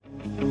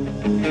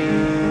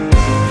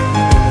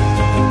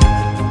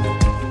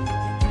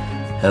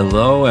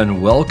Hello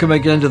and welcome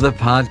again to the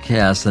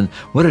podcast. And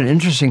what an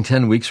interesting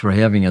 10 weeks we're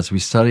having as we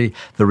study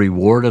the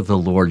reward of the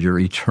Lord, your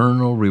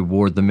eternal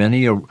reward, the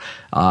many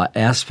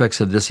aspects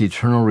of this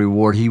eternal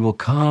reward. He will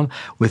come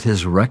with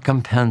his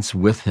recompense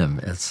with him,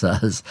 it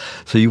says.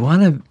 So you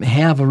want to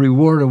have a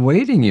reward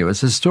awaiting you. It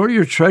says, store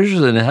your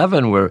treasures in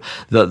heaven where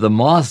the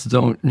moths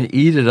don't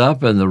eat it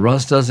up and the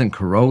rust doesn't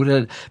corrode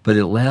it, but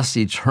it lasts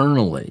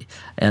eternally.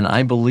 And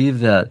I believe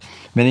that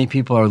many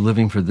people are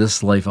living for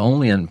this life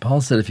only. And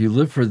Paul said, if you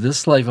live for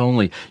this life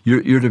only,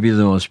 you're to be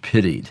the most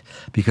pitied,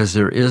 because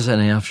there is an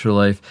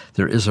afterlife,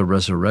 there is a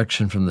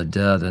resurrection from the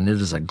dead, and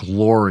it is a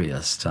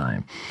glorious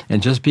time.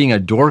 And just being a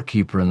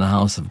doorkeeper in the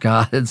house of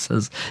God, it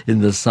says in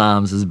the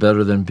Psalms, is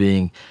better than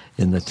being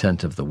in the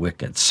tent of the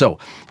wicked. So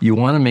you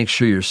want to make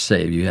sure you're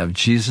saved. You have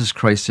Jesus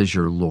Christ as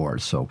your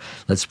Lord. So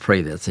let's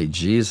pray that. Say,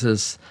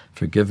 Jesus,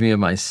 forgive me of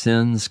my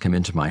sins, come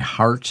into my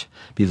heart,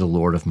 be the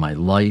Lord of my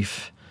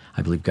life.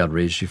 I believe God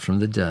raised you from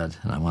the dead,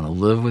 and I want to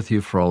live with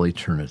you for all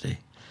eternity.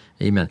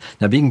 Amen.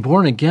 Now, being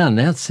born again,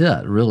 that's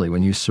it, really.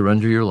 When you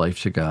surrender your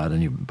life to God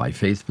and you, by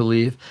faith,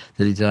 believe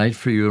that he died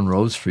for you and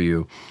rose for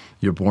you,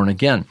 you're born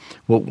again.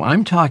 What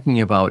I'm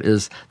talking about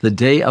is the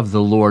day of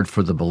the Lord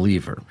for the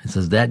believer. It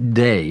says that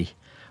day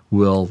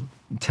will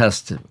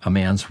test a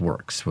man's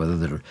works, whether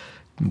they're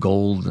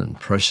gold and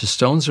precious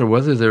stones or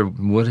whether they're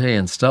wood, hay,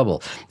 and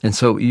stubble. And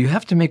so you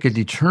have to make a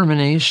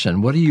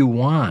determination. What do you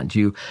want?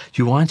 Do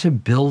you want to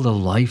build a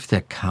life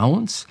that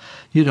counts?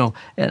 You know,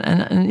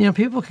 and you know,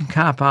 people can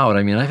cop out.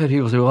 I mean, I've had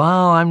people say,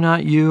 well, I'm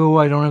not you.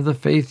 I don't have the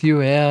faith you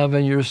have,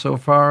 and you're so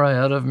far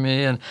ahead of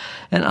me. And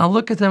I'll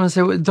look at them and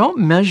say, well, don't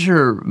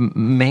measure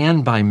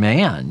man by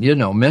man. You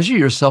know, measure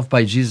yourself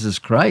by Jesus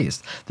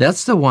Christ.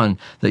 That's the one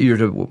that you're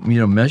to,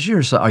 measure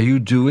yourself. Are you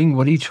doing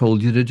what he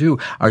told you to do?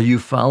 Are you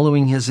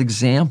following his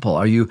example?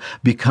 Are you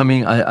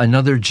becoming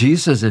another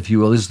Jesus, if you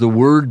will? Is the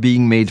Word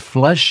being made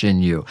flesh in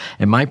you?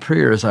 And my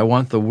prayer is I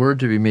want the Word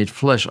to be made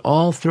flesh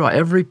all throughout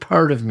every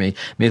part of me.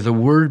 May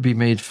the Word be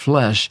made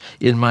flesh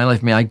in my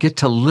life. May I get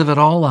to live it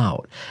all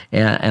out.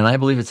 And I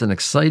believe it's an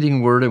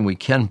exciting Word, and we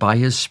can by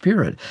his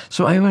Spirit.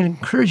 So I would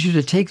encourage you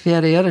to take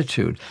that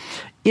attitude.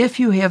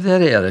 If you have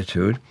that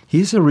attitude,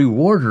 he's a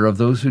rewarder of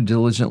those who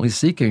diligently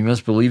seek him. You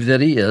must believe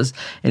that he is,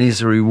 and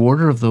he's a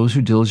rewarder of those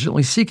who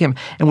diligently seek him.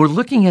 And we're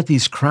looking at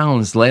these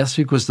crowns. Last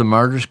week was the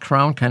martyr's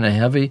crown, kind of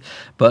heavy,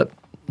 but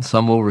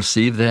some will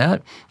receive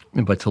that.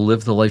 But to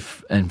live the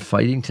life and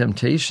fighting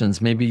temptations,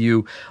 maybe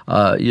you,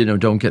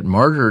 don't get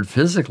martyred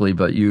physically,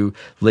 but you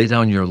lay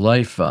down your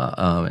life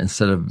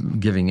instead of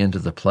giving in to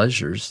the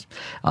pleasures.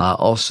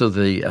 Also,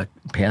 the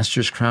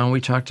pastor's crown we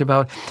talked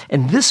about.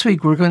 And this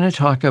week, we're going to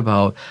talk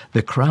about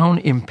the crown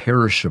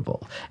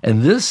imperishable.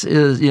 And this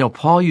is,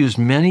 Paul used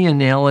many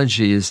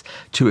analogies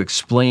to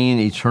explain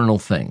eternal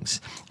things.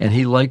 And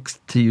he likes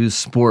to use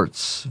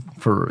sports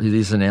for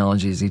these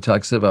analogies. He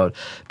talks about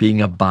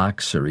being a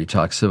boxer. He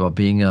talks about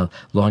being a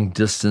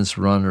long-distance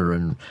runner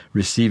and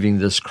receiving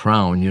this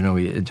crown.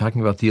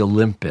 Talking about the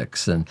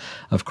Olympics. And,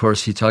 of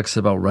course, he talks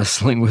about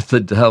wrestling with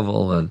the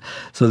devil. And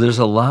so there's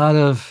a lot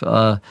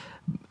of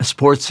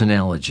sports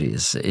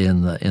analogies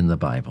in the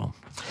Bible.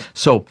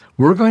 So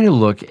we're going to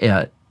look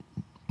at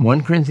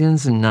 1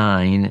 Corinthians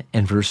 9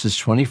 and verses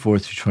 24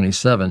 through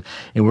 27,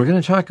 and we're going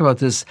to talk about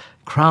this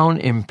crown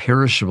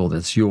imperishable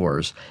that's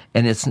yours.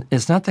 And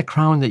it's not the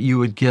crown that you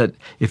would get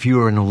if you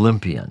were an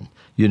Olympian,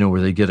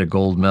 where they get a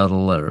gold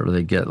medal or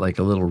they get like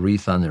a little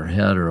wreath on their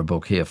head or a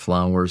bouquet of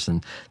flowers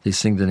and they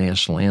sing the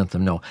national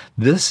anthem. No,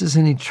 this is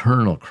an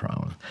eternal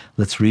crown.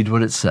 Let's read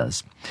what it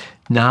says.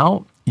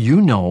 Now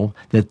you know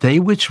that they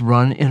which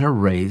run in a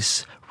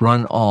race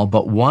run all,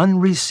 but one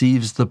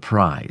receives the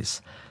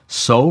prize.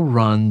 So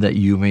run that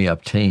you may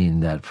obtain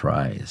that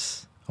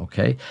prize.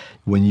 Okay?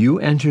 When you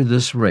enter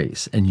this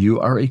race and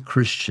you are a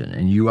Christian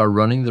and you are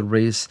running the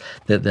race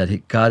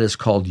that God has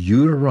called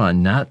you to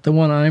run, not the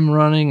one I'm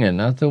running and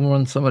not the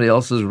one somebody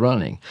else is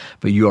running,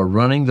 but you are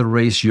running the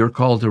race you're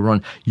called to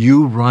run,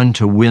 you run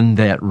to win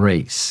that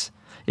race.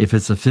 If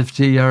it's a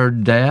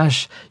 50-yard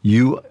dash,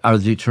 you are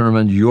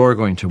determined you're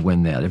going to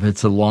win that. If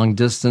it's a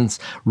long-distance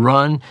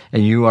run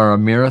and you are a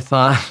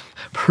marathon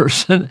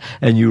person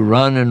and you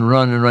run and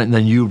run and run,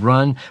 then you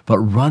run, but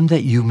run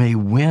that you may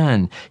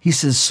win. He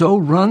says, so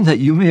run that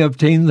you may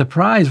obtain the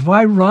prize.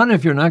 Why run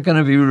if you're not going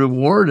to be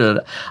rewarded?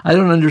 I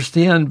don't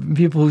understand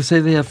people who say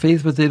they have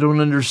faith, but they don't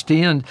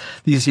understand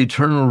these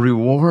eternal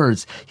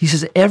rewards. He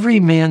says, every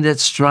man that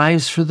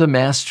strives for the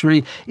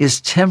mastery is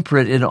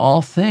temperate in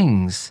all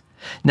things.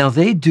 Now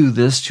they do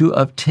this to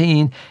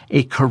obtain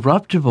a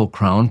corruptible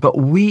crown, but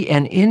we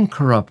an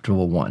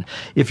incorruptible one.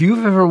 If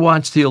you've ever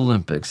watched the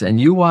Olympics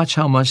and you watch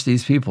how much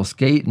these people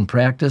skate and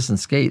practice and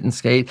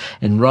skate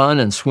and run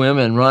and swim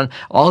and run,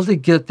 all to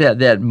get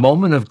that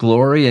moment of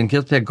glory and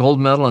get that gold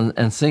medal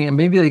and sing, and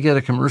maybe they get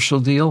a commercial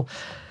deal.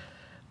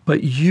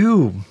 But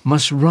you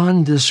must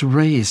run this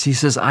race. He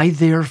says, I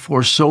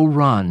therefore so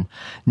run,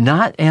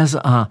 not as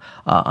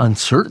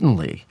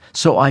uncertainly.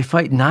 So I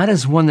fight not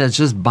as one that's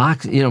just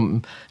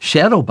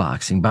shadow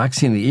boxing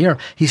the air.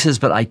 He says,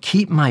 but I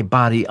keep my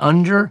body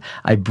under,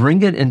 I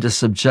bring it into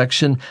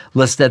subjection,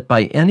 lest that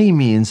by any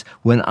means,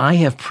 when I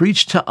have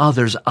preached to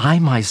others, I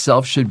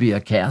myself should be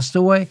a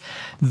castaway.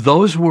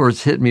 Those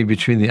words hit me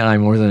between the eye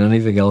more than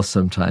anything else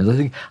sometimes. I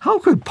think, how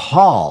could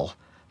Paul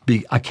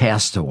be a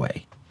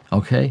castaway?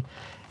 Okay?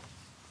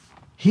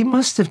 He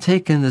must have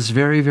taken this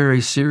very, very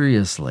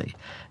seriously.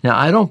 Now,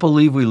 I don't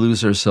believe we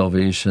lose our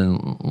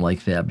salvation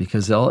like that,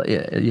 because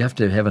you have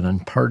to have an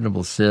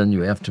unpardonable sin.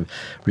 You have to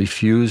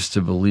refuse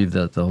to believe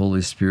that the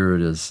Holy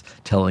Spirit is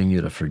telling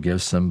you to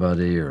forgive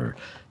somebody or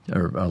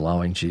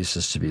allowing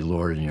Jesus to be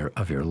Lord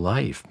of your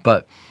life.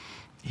 But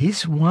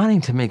he's wanting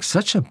to make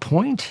such a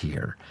point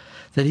here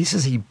that he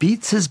says he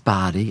beats his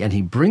body and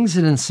he brings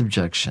it in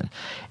subjection.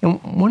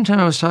 And one time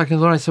I was talking to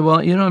the Lord, I said, well,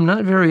 I'm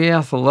not very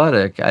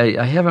athletic.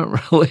 I haven't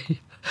really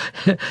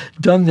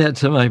done that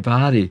to my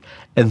body.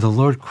 And the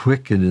Lord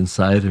quickened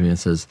inside of me and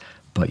says,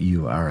 but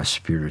you are a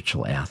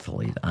spiritual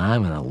athlete.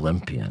 I'm an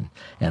Olympian,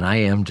 and I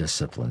am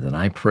disciplined, and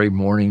I pray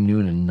morning,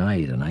 noon, and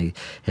night, and I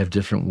have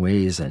different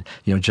ways. And,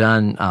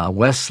 John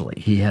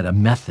Wesley, he had a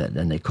method,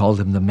 and they called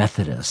him the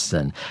Methodist.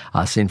 And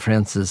St.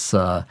 Francis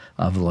of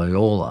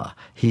Loyola,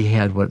 he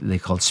had what they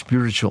called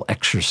spiritual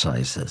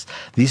exercises.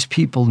 These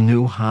people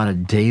knew how to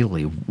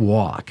daily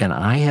walk, and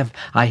I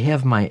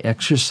have my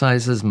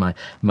exercises,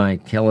 my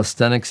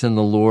calisthenics in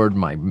the Lord,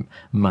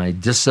 my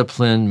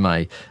discipline,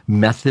 my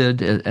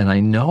method, and I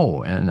know.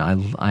 And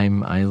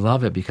I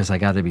love it, because I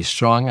got to be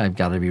strong. I've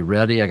got to be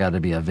ready. I got to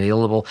be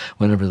available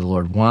whenever the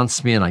Lord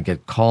wants me. And I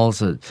get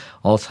calls at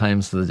all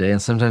times of the day.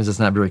 And sometimes it's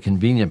not very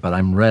convenient, but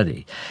I'm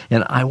ready.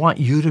 And I want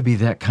you to be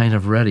that kind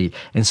of ready.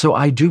 And so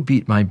I do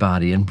beat my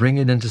body and bring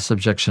it into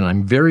subjection.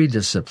 I'm very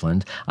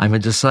disciplined. I'm a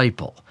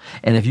disciple.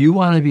 And if you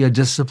want to be a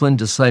disciplined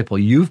disciple,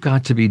 you've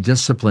got to be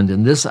disciplined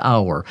in this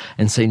hour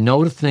and say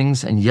no to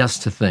things and yes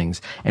to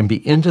things, and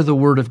be into the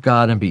Word of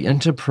God and be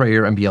into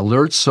prayer and be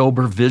alert,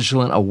 sober,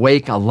 vigilant,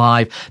 awake, alive,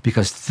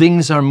 because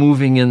things are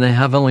moving in the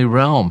heavenly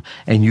realm,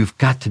 and you've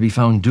got to be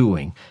found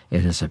doing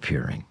it is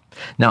appearing.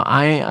 Now,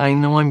 I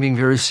know I'm being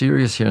very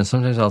serious here, and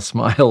sometimes I'll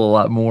smile a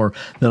lot more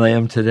than I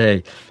am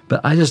today,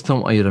 but I just don't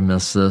want you to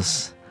miss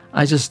this.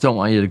 I just don't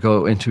want you to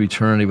go into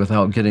eternity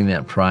without getting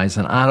that prize,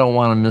 and I don't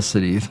want to miss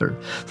it either.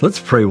 So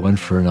let's pray one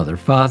for another.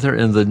 Father,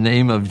 in the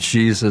name of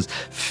Jesus,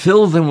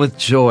 fill them with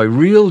joy.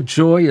 Real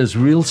joy is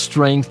real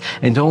strength,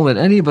 and don't let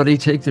anybody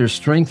take their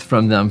strength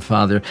from them,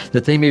 Father,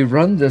 that they may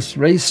run this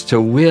race to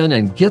win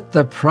and get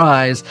the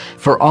prize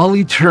for all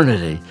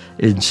eternity.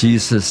 In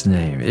Jesus'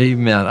 name,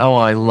 amen. Oh,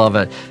 I love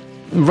it.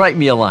 Write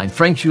me a line,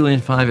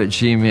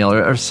 frankjulian5@gmail.com,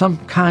 or some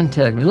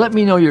contact me. Let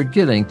me know you're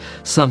getting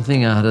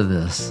something out of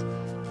this.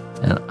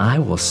 And I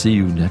will see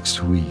you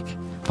next week.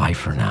 Bye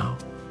for now.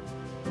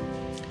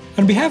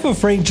 On behalf of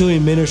Frank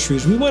Julian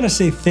Ministries, we want to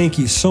say thank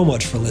you so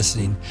much for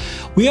listening.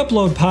 We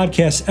upload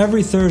podcasts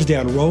every Thursday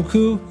on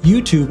Roku,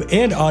 YouTube,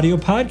 and audio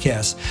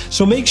podcasts,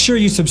 so make sure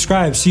you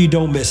subscribe so you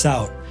don't miss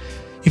out.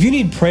 If you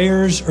need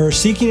prayers or are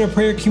seeking a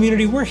prayer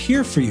community, we're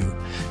here for you.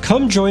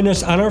 Come join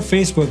us on our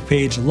Facebook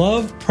page,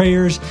 Love,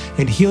 Prayers,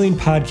 and Healing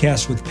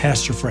Podcast with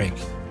Pastor Frank.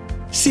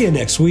 See you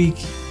next week.